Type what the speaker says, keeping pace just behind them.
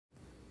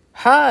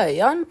Hi,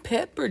 I'm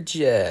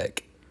Pepperjack.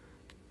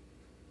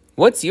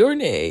 What's your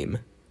name?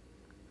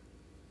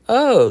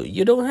 Oh,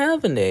 you don't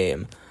have a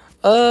name.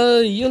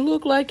 You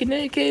look like an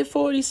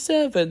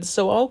AK-47,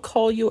 so I'll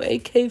call you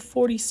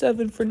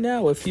AK-47 for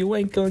now if you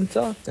ain't gonna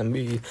talk to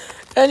me.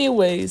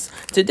 Anyways,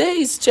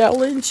 today's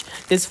challenge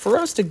is for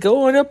us to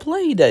go on a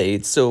play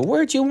date. So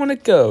where'd you want to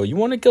go? You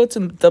want to go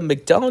to the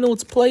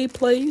McDonald's play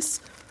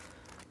place?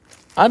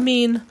 I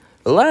mean,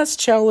 the last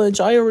challenge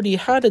I already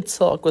had a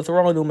talk with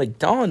Ronald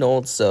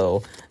McDonald,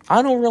 so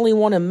I don't really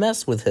want to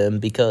mess with him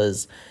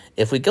because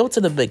if we go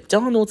to the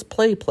McDonald's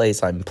play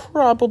place, I'm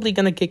probably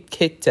gonna get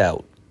kicked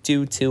out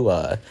due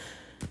to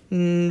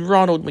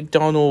Ronald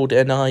McDonald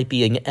and I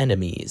being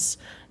enemies.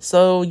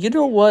 So, you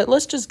know what?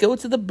 Let's just go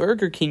to the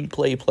Burger King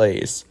play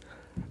place.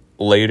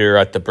 Later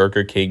at the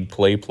Burger King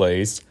play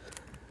place.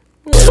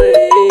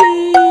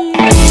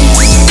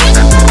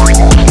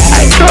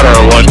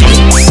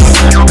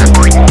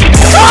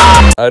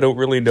 I don't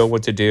really know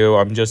what to do.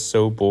 I'm just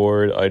so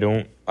bored. I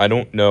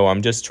don't know.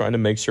 I'm just trying to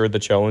make sure the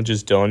challenge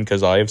is done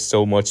because I have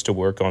so much to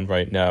work on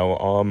right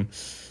now.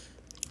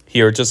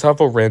 Here, just have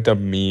a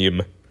random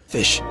meme.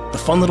 Fish, the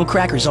fun little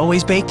crackers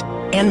always baked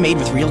and made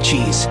with real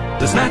cheese.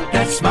 The snack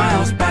that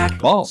smiles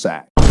back. Ball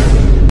sack.